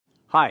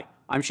Hi,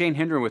 I'm Shane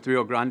Hendren with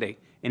Grande,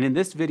 and in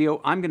this video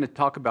I'm going to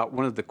talk about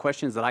one of the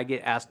questions that I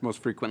get asked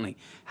most frequently.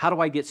 How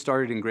do I get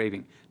started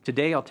engraving?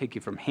 Today I'll take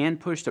you from hand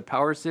push to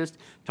power assist,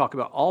 talk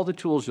about all the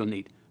tools you'll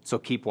need, so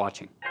keep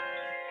watching.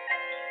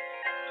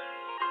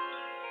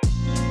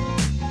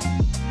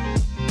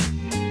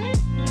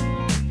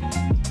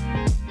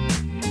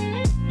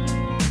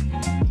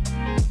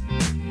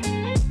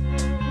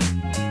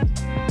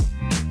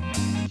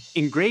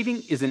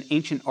 Engraving is an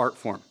ancient art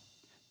form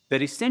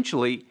that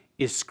essentially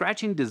is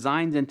scratching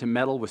designs into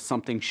metal with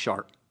something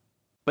sharp.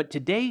 But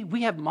today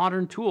we have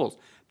modern tools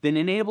that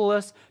enable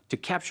us to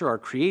capture our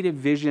creative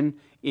vision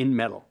in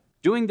metal.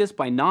 Doing this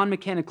by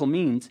non-mechanical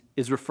means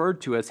is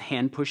referred to as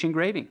hand push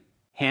engraving.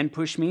 Hand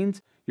push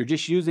means you're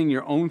just using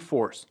your own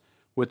force.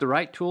 With the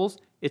right tools,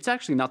 it's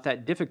actually not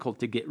that difficult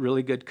to get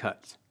really good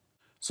cuts.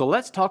 So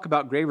let's talk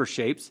about graver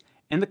shapes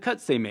and the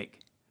cuts they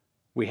make.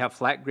 We have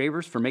flat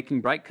gravers for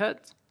making bright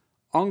cuts,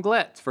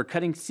 onglettes for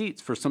cutting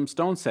seats for some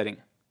stone setting.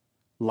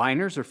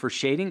 Liners are for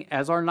shading,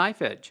 as are knife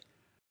edge.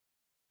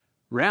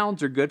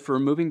 Rounds are good for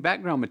removing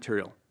background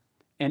material.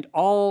 And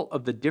all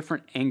of the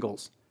different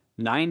angles,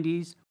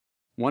 90s,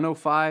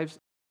 105s,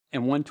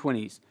 and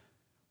 120s,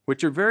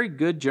 which are very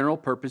good general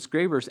purpose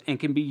gravers and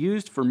can be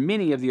used for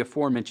many of the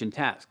aforementioned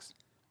tasks.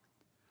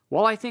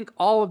 While I think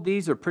all of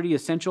these are pretty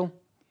essential,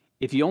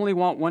 if you only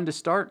want one to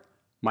start,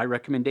 my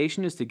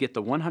recommendation is to get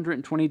the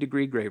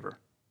 120-degree graver.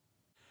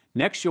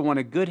 Next, you'll want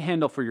a good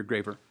handle for your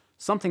graver,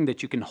 something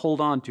that you can hold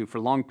on to for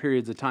long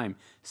periods of time,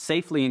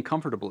 safely and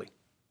comfortably.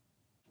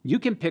 You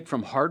can pick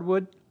from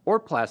hardwood or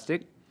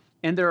plastic,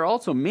 and there are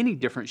also many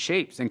different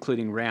shapes,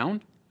 including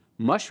round,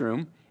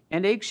 mushroom,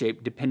 and egg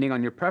shape, depending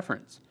on your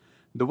preference.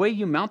 The way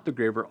you mount the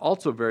graver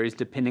also varies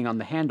depending on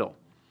the handle.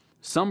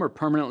 Some are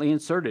permanently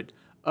inserted,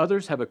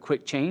 others have a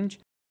quick change,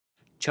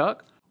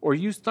 chuck, or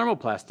use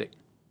thermoplastic.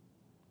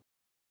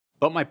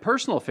 But my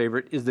personal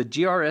favorite is the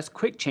GRS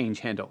quick change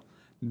handle.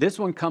 This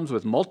one comes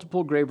with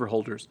multiple graver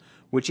holders,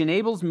 which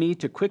enables me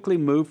to quickly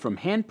move from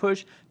hand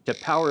push to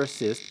power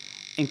assist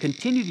and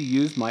continue to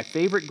use my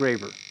favorite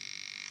graver.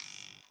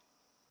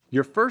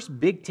 Your first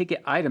big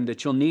ticket item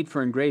that you'll need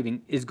for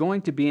engraving is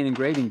going to be an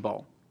engraving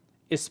ball,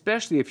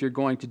 especially if you're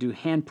going to do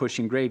hand push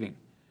engraving.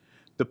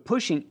 The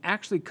pushing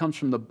actually comes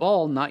from the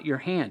ball, not your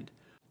hand.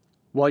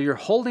 While you're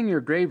holding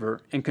your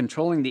graver and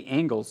controlling the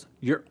angles,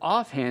 your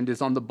offhand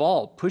is on the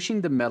ball,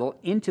 pushing the metal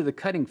into the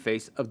cutting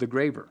face of the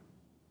graver.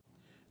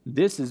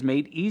 This is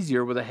made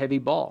easier with a heavy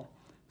ball,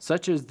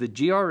 such as the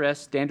GRS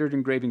standard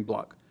engraving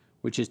block,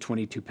 which is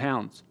 22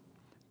 pounds.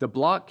 The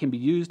block can be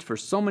used for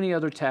so many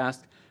other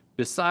tasks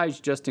besides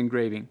just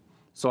engraving,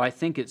 so I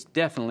think it's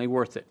definitely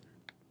worth it.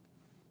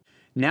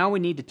 Now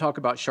we need to talk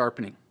about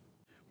sharpening.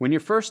 When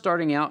you're first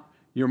starting out,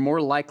 you're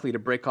more likely to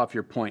break off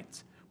your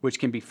points, which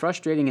can be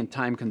frustrating and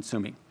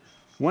time-consuming.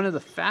 One of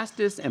the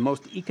fastest and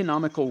most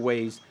economical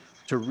ways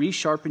to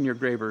resharpen your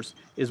gravers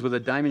is with a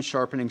diamond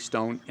sharpening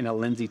stone in a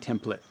Lindsay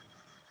template.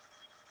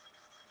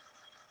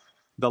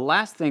 The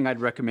last thing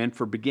I'd recommend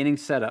for beginning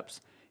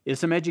setups is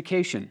some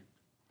education.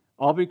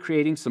 I'll be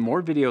creating some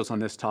more videos on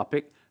this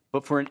topic,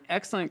 but for an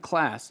excellent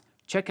class,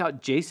 check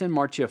out Jason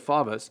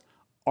Marchiafava's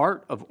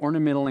Art of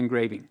Ornamental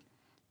Engraving.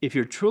 If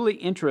you're truly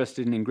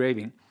interested in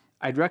engraving,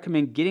 I'd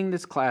recommend getting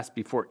this class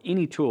before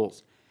any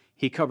tools.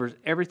 He covers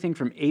everything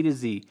from A to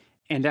Z,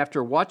 and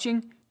after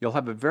watching, you'll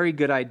have a very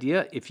good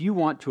idea if you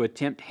want to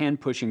attempt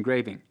hand push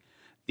engraving.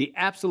 The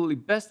absolutely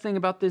best thing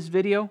about this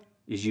video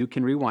is you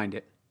can rewind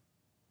it.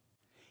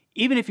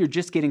 Even if you're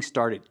just getting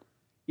started,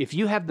 if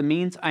you have the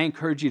means, I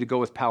encourage you to go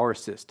with power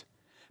assist.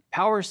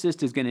 Power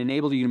assist is going to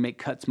enable you to make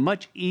cuts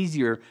much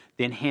easier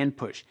than hand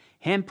push.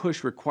 Hand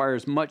push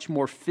requires much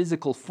more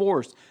physical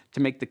force to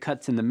make the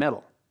cuts in the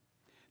metal.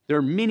 There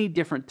are many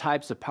different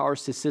types of power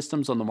assist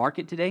systems on the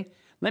market today.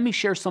 Let me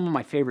share some of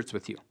my favorites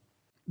with you.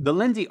 The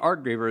Lindsay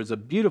Art Graver is a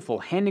beautiful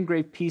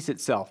hand-engraved piece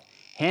itself,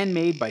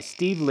 handmade by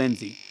Steve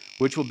Lindsay,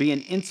 which will be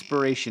an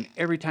inspiration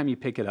every time you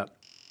pick it up.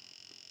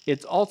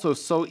 It's also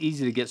so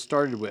easy to get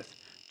started with.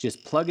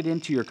 Just plug it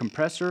into your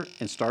compressor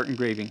and start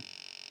engraving.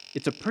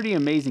 It's a pretty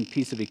amazing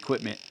piece of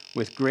equipment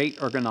with great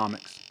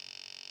ergonomics.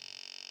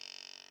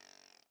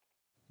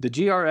 The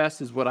GRS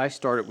is what I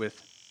started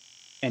with,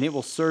 and it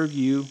will serve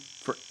you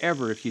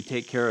forever if you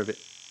take care of it.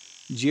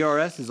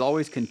 GRS has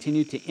always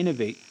continued to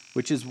innovate,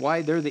 which is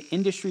why they're the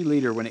industry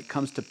leader when it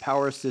comes to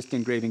power assist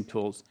engraving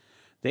tools.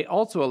 They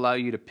also allow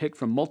you to pick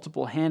from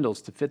multiple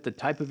handles to fit the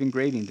type of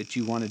engraving that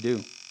you want to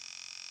do.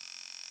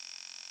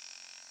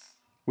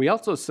 We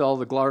also sell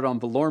the Grande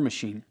velour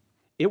machine.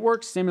 It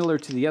works similar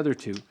to the other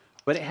two,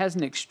 but it has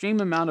an extreme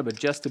amount of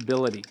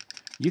adjustability.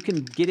 You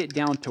can get it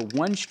down to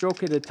one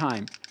stroke at a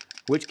time,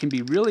 which can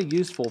be really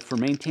useful for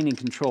maintaining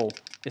control,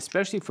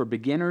 especially for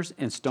beginners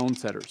and stone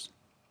setters.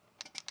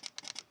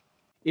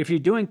 If you're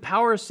doing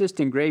power assist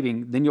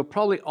engraving, then you'll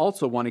probably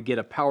also want to get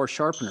a power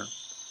sharpener,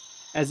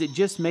 as it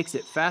just makes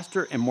it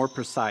faster and more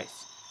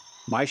precise.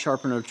 My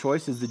sharpener of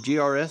choice is the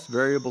GRS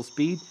variable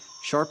speed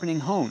sharpening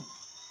hone,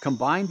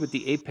 combined with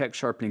the Apex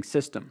sharpening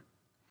system.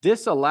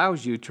 This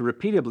allows you to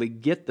repeatedly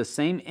get the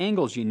same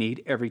angles you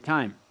need every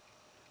time.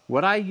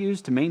 What I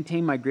use to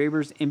maintain my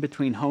gravers in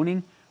between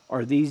honing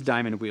are these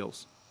diamond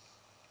wheels.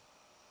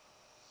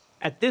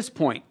 At this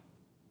point,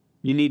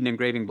 you need an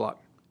engraving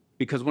block,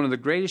 because one of the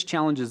greatest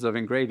challenges of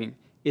engraving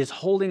is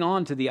holding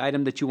on to the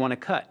item that you want to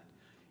cut.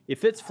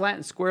 If it's flat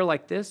and square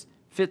like this,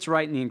 fits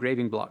right in the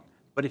engraving block.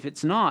 But if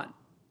it's not,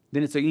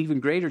 then it's an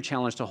even greater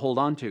challenge to hold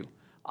on to.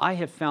 I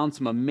have found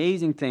some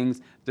amazing things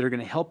that are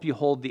going to help you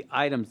hold the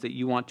items that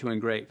you want to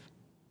engrave.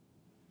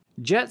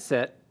 Jet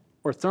set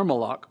or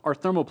Thermalock are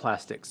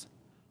thermoplastics.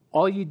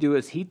 All you do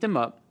is heat them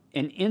up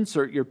and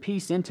insert your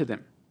piece into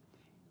them.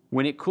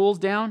 When it cools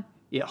down,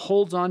 it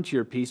holds onto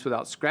your piece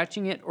without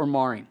scratching it or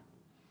marring.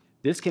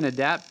 This can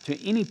adapt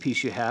to any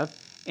piece you have,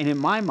 and in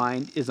my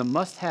mind is a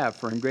must-have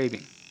for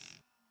engraving.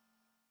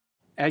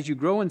 As you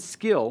grow in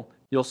skill,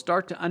 you'll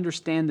start to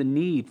understand the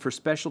need for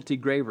specialty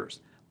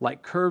gravers,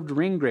 like curved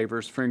ring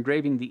gravers for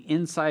engraving the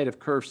inside of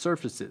curved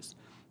surfaces.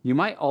 You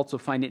might also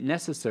find it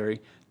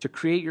necessary to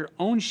create your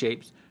own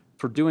shapes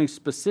for doing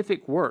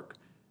specific work.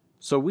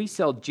 So we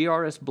sell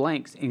GRS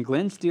blanks in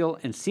Glend Steel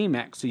and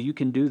CMAX so you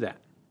can do that.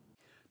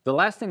 The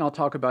last thing I'll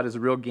talk about is a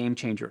real game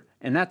changer,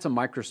 and that's a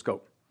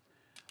microscope.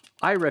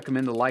 I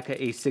recommend the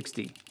Leica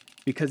A60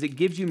 because it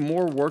gives you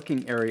more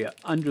working area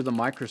under the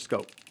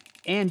microscope,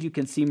 and you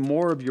can see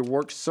more of your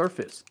work's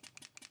surface.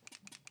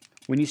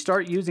 When you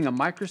start using a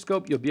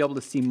microscope, you'll be able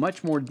to see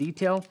much more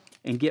detail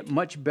and get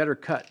much better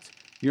cuts.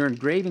 Your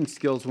engraving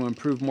skills will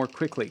improve more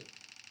quickly.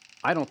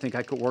 I don't think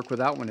I could work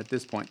without one at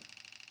this point.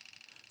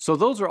 So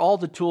those are all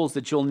the tools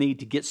that you'll need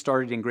to get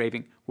started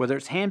engraving, whether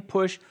it's hand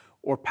push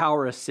or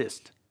power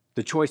assist.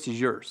 The choice is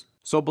yours.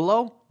 So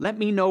below, let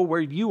me know where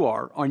you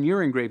are on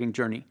your engraving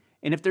journey.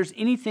 And if there's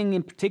anything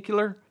in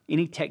particular,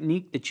 any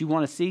technique that you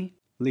want to see,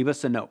 leave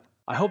us a note.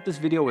 I hope this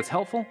video was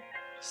helpful.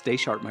 Stay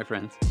sharp, my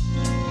friends.